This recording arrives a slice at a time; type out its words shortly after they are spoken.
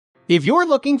If you're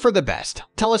looking for the best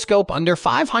telescope under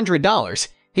 $500,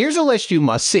 here's a list you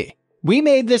must see. We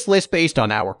made this list based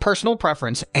on our personal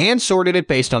preference and sorted it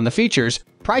based on the features,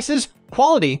 prices,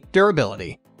 quality,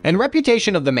 durability, and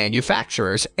reputation of the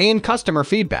manufacturers and customer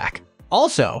feedback.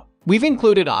 Also, we've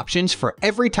included options for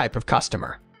every type of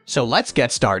customer. So let's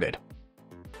get started.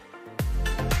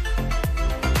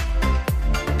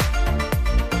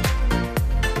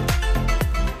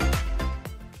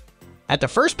 At the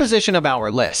first position of our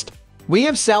list, we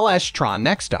have Celstron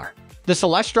Nexstar. The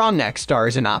Celestron Nexstar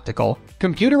is an optical,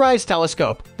 computerized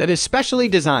telescope that is specially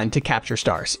designed to capture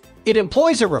stars. It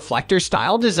employs a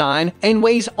reflector-style design and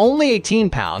weighs only 18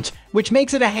 pounds, which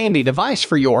makes it a handy device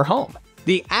for your home.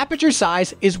 The aperture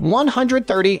size is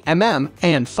 130 mm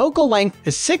and focal length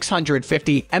is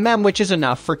 650 mm, which is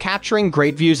enough for capturing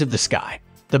great views of the sky.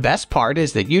 The best part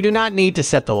is that you do not need to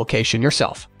set the location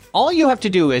yourself. All you have to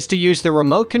do is to use the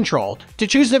remote control to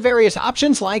choose the various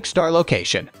options like star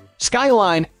location,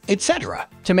 skyline, etc.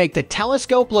 to make the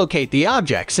telescope locate the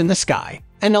objects in the sky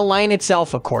and align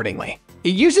itself accordingly.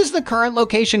 It uses the current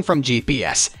location from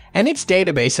GPS and its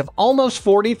database of almost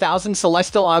 40,000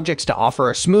 celestial objects to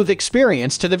offer a smooth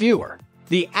experience to the viewer.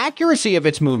 The accuracy of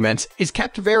its movements is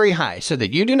kept very high so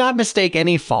that you do not mistake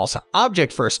any false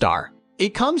object for a star.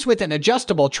 It comes with an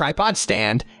adjustable tripod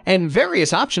stand and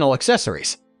various optional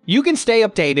accessories. You can stay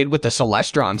updated with the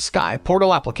Celestron Sky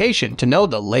Portal application to know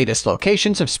the latest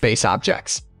locations of space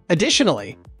objects.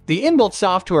 Additionally, the inbuilt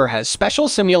software has special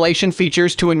simulation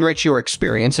features to enrich your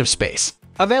experience of space.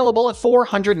 Available at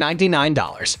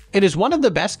 $499, it is one of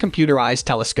the best computerized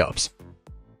telescopes.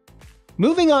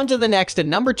 Moving on to the next at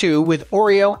number 2 with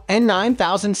Orion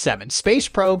N9007 Space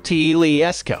Probe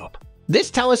Telescope.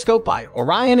 This telescope by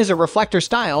Orion is a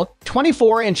reflector-style,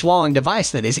 24-inch long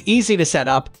device that is easy to set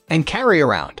up and carry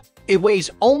around. It weighs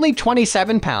only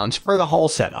 27 pounds for the whole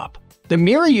setup. The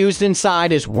mirror used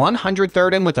inside is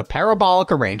 130 with a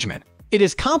parabolic arrangement. It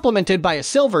is complemented by a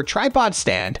silver tripod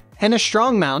stand and a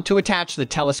strong mount to attach the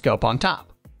telescope on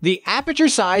top. The aperture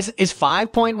size is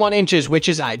 5.1 inches, which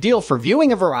is ideal for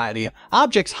viewing a variety of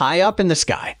objects high up in the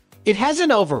sky. It has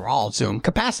an overall zoom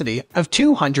capacity of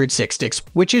 260,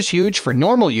 which is huge for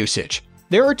normal usage.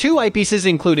 There are 2 eyepieces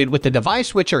included with the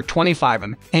device, which are 25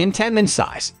 mm and 10 mm in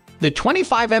size. The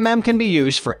 25 mm can be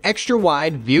used for extra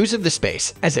wide views of the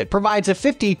space, as it provides a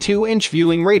 52-inch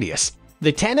viewing radius.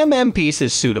 The 10 mm piece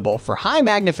is suitable for high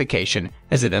magnification,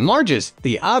 as it enlarges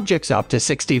the objects up to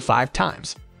 65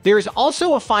 times. There is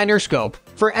also a finer scope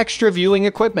for extra viewing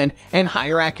equipment and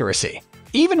higher accuracy.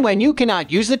 Even when you cannot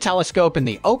use the telescope in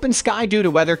the open sky due to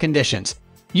weather conditions,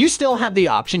 you still have the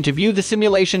option to view the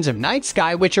simulations of night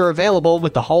sky, which are available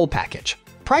with the whole package.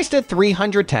 Priced at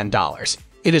 $310,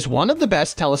 it is one of the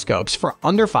best telescopes for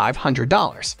under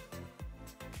 $500.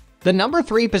 The number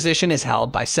 3 position is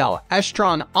held by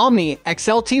Celestron Omni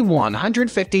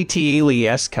XLT150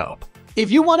 Telescope.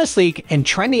 If you want a sleek and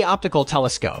trendy optical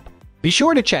telescope, be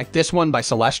sure to check this one by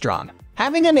Celestron,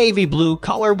 having a navy blue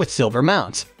color with silver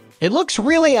mounts. It looks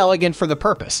really elegant for the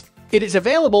purpose. It is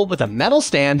available with a metal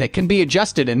stand that can be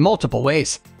adjusted in multiple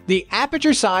ways. The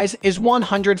aperture size is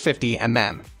 150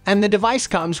 mm, and the device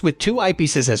comes with 2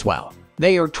 eyepieces as well.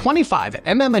 They are 25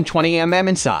 mm and 20 mm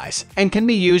in size, and can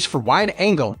be used for wide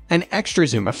angle and extra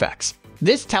zoom effects.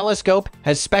 This telescope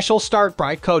has special stark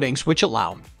bright coatings which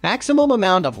allow maximum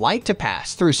amount of light to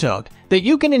pass through so that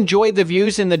you can enjoy the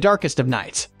views in the darkest of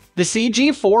nights. The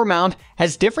CG4 mount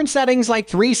has different settings like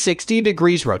 360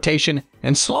 degrees rotation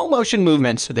and slow motion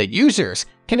movements so that users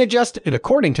can adjust it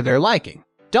according to their liking.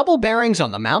 Double bearings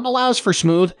on the mount allows for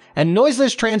smooth and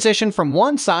noiseless transition from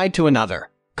one side to another.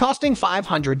 Costing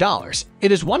 $500,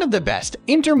 it is one of the best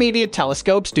intermediate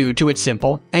telescopes due to its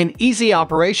simple and easy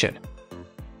operation.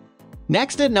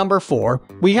 Next at number 4,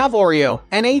 we have Orion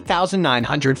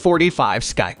N8945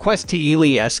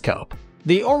 SkyQuest Telescope.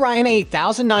 The Orion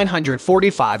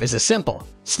 8945 is a simple,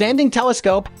 standing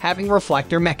telescope having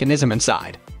reflector mechanism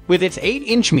inside. With its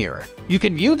 8-inch mirror, you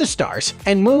can view the stars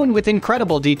and moon with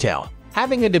incredible detail.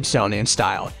 Having a Gskyer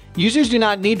style, users do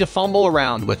not need to fumble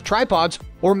around with tripods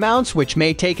or mounts which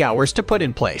may take hours to put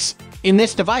in place. In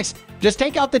this device, just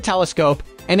take out the telescope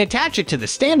and attach it to the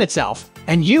stand itself,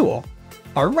 and you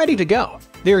are ready to go.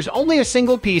 There's only a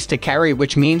single piece to carry,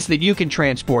 which means that you can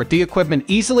transport the equipment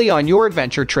easily on your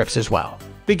adventure trips as well.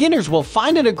 Beginners will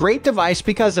find it a great device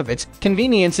because of its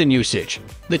convenience and usage.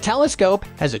 The telescope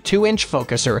has a 2-inch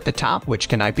focuser at the top, which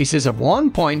can eyepieces of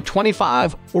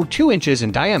 1.25 or 2 inches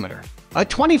in diameter. A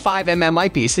 25 mm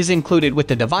eyepiece is included with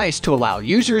the device to allow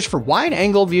users for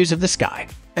wide-angle views of the sky.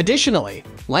 Additionally,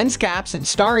 lens caps and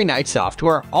Starry Night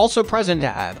software are also present to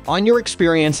add on your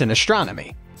experience in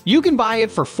astronomy. You can buy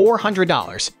it for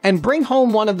 $400 and bring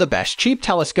home one of the best cheap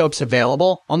telescopes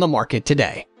available on the market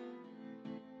today.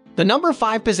 The number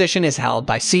 5 position is held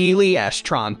by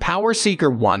Celestron Power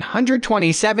Seeker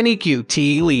 127 EQ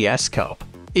Telescope.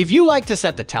 If you like to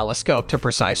set the telescope to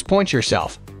precise points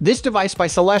yourself, this device by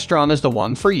Celestron is the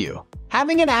one for you.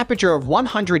 Having an aperture of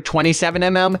 127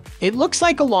 mm, it looks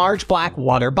like a large black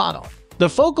water bottle. The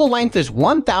focal length is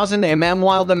 1000 mm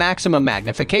while the maximum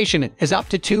magnification is up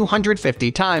to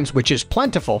 250 times, which is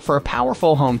plentiful for a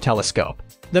powerful home telescope.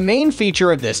 The main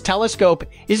feature of this telescope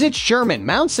is its German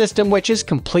mount system, which is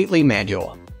completely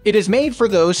manual. It is made for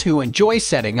those who enjoy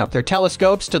setting up their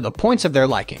telescopes to the points of their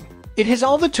liking. It has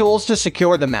all the tools to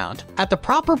secure the mount at the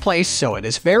proper place, so it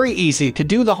is very easy to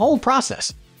do the whole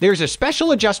process. There's a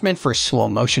special adjustment for slow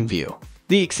motion view.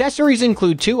 The accessories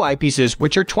include 2 eyepieces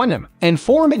which are 20 mm and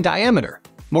 4 mm in diameter.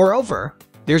 Moreover,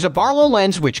 there's a Barlow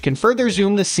lens which can further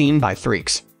zoom the scene by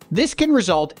 3x. This can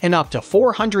result in up to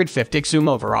 450x zoom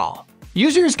overall.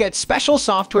 Users get special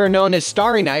software known as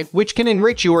Starry Night, which can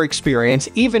enrich your experience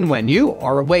even when you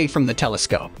are away from the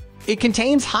telescope. It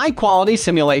contains high-quality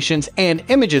simulations and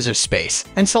images of space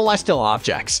and celestial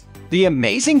objects. The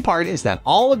amazing part is that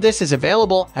all of this is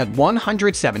available at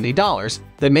 $170.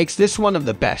 That makes this one of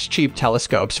the best cheap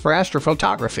telescopes for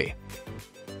astrophotography.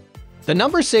 The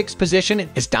number 6 position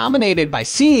is dominated by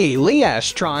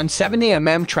Celestron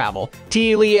 70mm Travel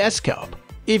Telescope.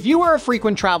 If you are a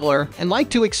frequent traveler and like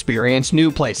to experience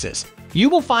new places, you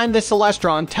will find the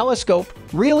Celestron telescope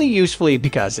really useful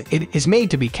because it is made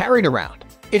to be carried around.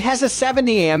 It has a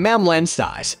 70mm lens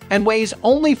size and weighs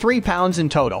only 3 pounds in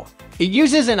total. It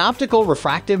uses an optical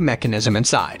refractive mechanism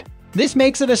inside. This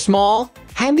makes it a small,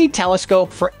 handy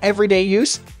telescope for everyday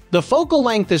use. The focal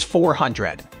length is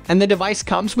 400, and the device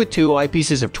comes with 2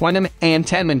 eyepieces of 20 mm and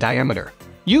 10 mm in diameter.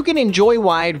 You can enjoy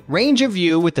wide range of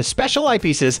view with the special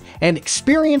eyepieces and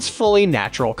experience fully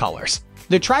natural colors.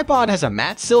 The tripod has a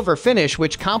matte silver finish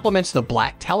which complements the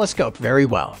black telescope very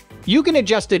well. You can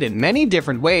adjust it in many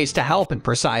different ways to help in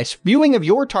precise viewing of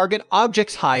your target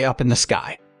objects high up in the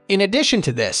sky. In addition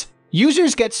to this,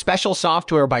 users get special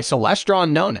software by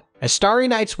Celestron known as Starry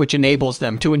Nights, which enables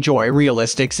them to enjoy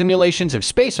realistic simulations of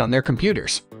space on their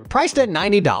computers. Priced at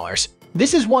 $90,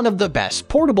 this is one of the best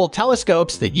portable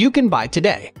telescopes that you can buy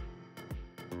today.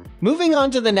 Moving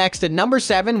on to the next at number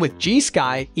 7 with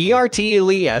Gskyer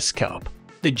Telescope.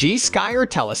 The Gskyer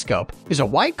Telescope is a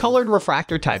white-colored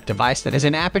refractor-type device that has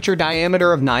an aperture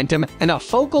diameter of 9 mm and a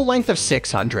focal length of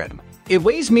 600 mm. It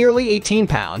weighs merely 18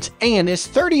 pounds and is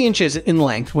 30 inches in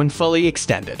length when fully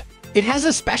extended. It has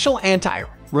a special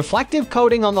anti-reflective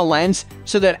coating on the lens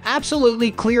so that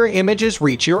absolutely clear images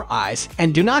reach your eyes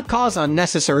and do not cause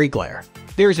unnecessary glare.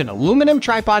 There's an aluminum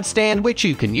tripod stand which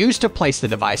you can use to place the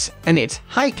device, and its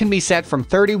height can be set from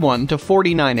 31 to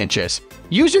 49 inches.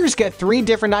 Users get 3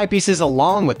 different eyepieces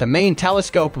along with the main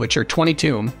telescope, which are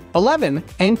 22 mm, 11 mm,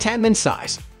 and 10 mm in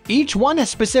size. Each one has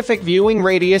specific viewing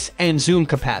radius and zoom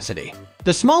capacity.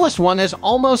 The smallest one has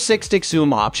almost 6x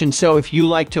zoom option, so if you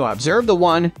like to observe the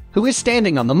one who is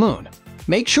standing on the moon,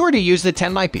 make sure to use the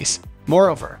 10 eyepiece.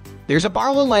 Moreover, there's a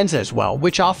Barlow lens as well,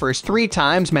 which offers 3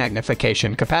 times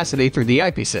magnification capacity through the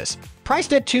eyepieces.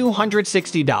 Priced at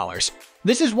 $260,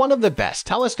 this is one of the best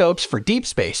telescopes for deep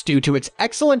space due to its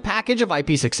excellent package of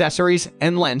eyepiece accessories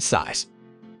and lens size.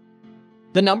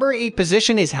 The number 8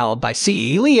 position is held by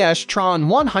Celestron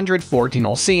 114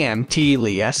 cm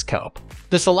Telescope.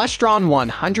 The Celestron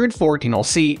 114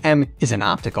 cm is an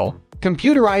optical,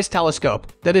 computerized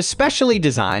telescope that is specially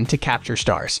designed to capture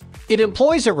stars. It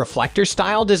employs a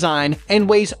reflector-style design and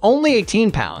weighs only 18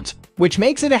 pounds, which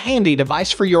makes it a handy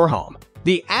device for your home.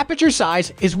 The aperture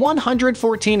size is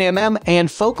 114 mm and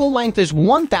focal length is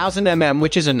 1000 mm,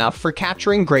 which is enough for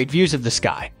capturing great views of the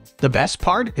sky. The best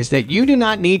part is that you do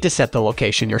not need to set the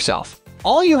location yourself.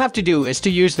 All you have to do is to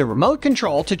use the remote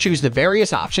control to choose the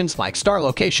various options like star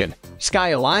location, sky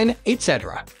align,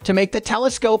 etc. to make the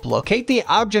telescope locate the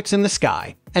objects in the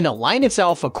sky and align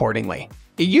itself accordingly.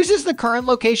 It uses the current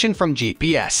location from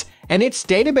GPS and its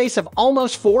database of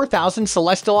almost 4,000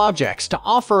 celestial objects to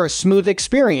offer a smooth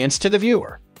experience to the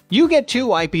viewer. You get 2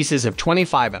 eyepieces of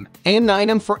 25 mm and 9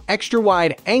 mm for extra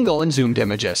wide angle and zoomed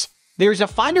images. There's a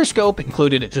finder scope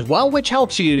included as well, which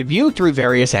helps you to view through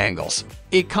various angles.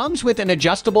 It comes with an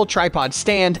adjustable tripod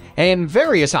stand and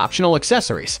various optional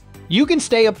accessories. You can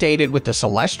stay updated with the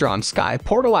Celestron Sky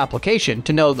Portal application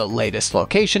to know the latest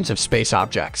locations of space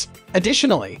objects.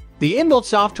 Additionally, the inbuilt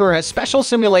software has special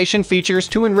simulation features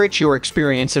to enrich your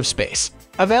experience of space.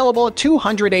 Available at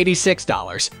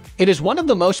 $286, it is one of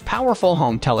the most powerful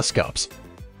home telescopes.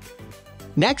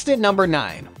 Next at number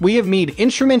 9, we have Meade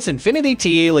Instruments Infiniti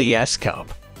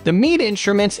Telescope. The Meade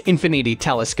Instruments Infiniti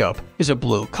telescope is a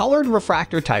blue-colored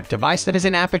refractor-type device that has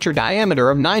an aperture diameter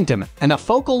of 9 mm and a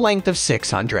focal length of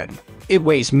 600. It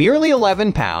weighs merely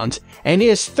 11 pounds and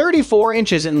is 34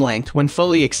 inches in length when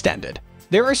fully extended.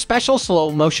 There are special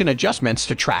slow-motion adjustments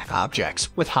to track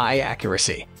objects with high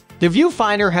accuracy. The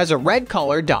viewfinder has a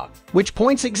red-colored dot, which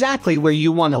points exactly where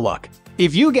you want to look.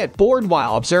 If you get bored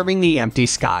while observing the empty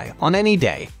sky on any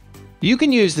day, you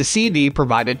can use the CD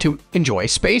provided to enjoy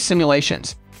space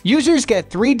simulations. Users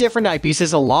get 3 different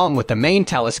eyepieces along with the main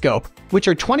telescope, which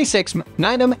are 26 mm,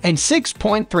 9 mm, and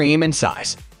 6.3 mm in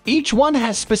size. Each one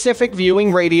has specific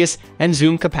viewing radius and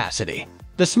zoom capacity.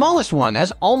 The smallest one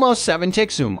has almost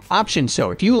 7-tick zoom option, so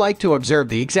if you like to observe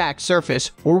the exact surface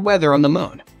or weather on the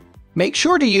moon, make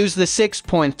sure to use the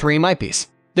 6.3 eyepiece.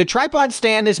 The tripod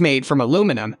stand is made from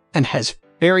aluminum and has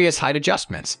various height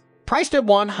adjustments, priced at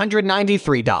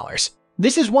 $193.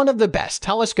 This is one of the best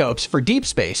telescopes for deep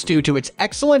space due to its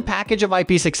excellent package of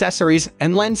eyepiece accessories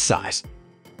and lens size.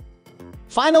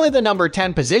 Finally, the number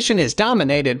 10 position is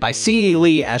dominated by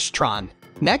Celestron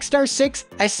Nexstar 6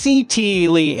 SC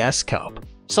Telescope.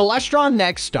 Celestron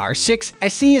Nexstar 6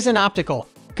 SC is an optical,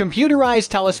 computerized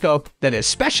telescope that is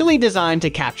specially designed to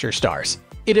capture stars.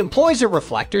 It employs a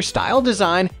reflector-style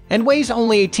design and weighs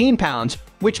only 18 pounds,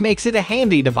 which makes it a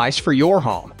handy device for your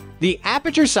home. The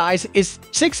aperture size is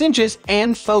 6 inches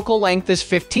and focal length is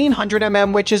 1500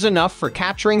 mm, which is enough for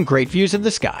capturing great views of the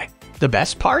sky. The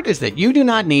best part is that you do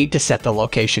not need to set the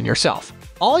location yourself.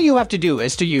 All you have to do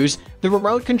is to use the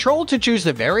remote control to choose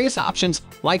the various options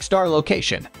like star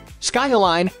location,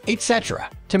 skyline, etc.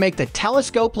 to make the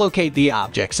telescope locate the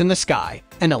objects in the sky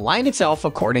and align itself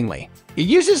accordingly. It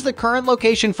uses the current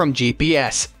location from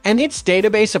GPS and its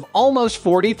database of almost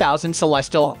 40,000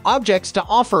 celestial objects to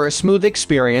offer a smooth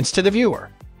experience to the viewer.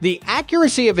 The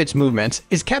accuracy of its movements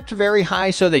is kept very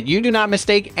high so that you do not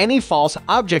mistake any false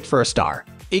object for a star.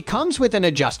 It comes with an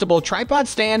adjustable tripod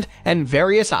stand and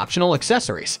various optional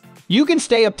accessories. You can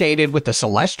stay updated with the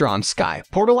Celestron Sky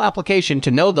Portal application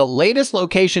to know the latest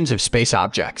locations of space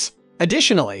objects.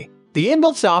 Additionally, the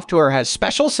inbuilt software has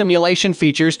special simulation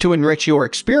features to enrich your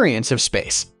experience of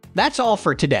space. That's all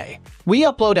for today. We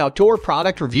upload outdoor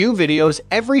product review videos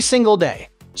every single day,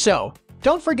 so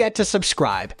don't forget to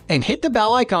subscribe and hit the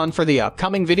bell icon for the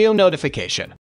upcoming video notification.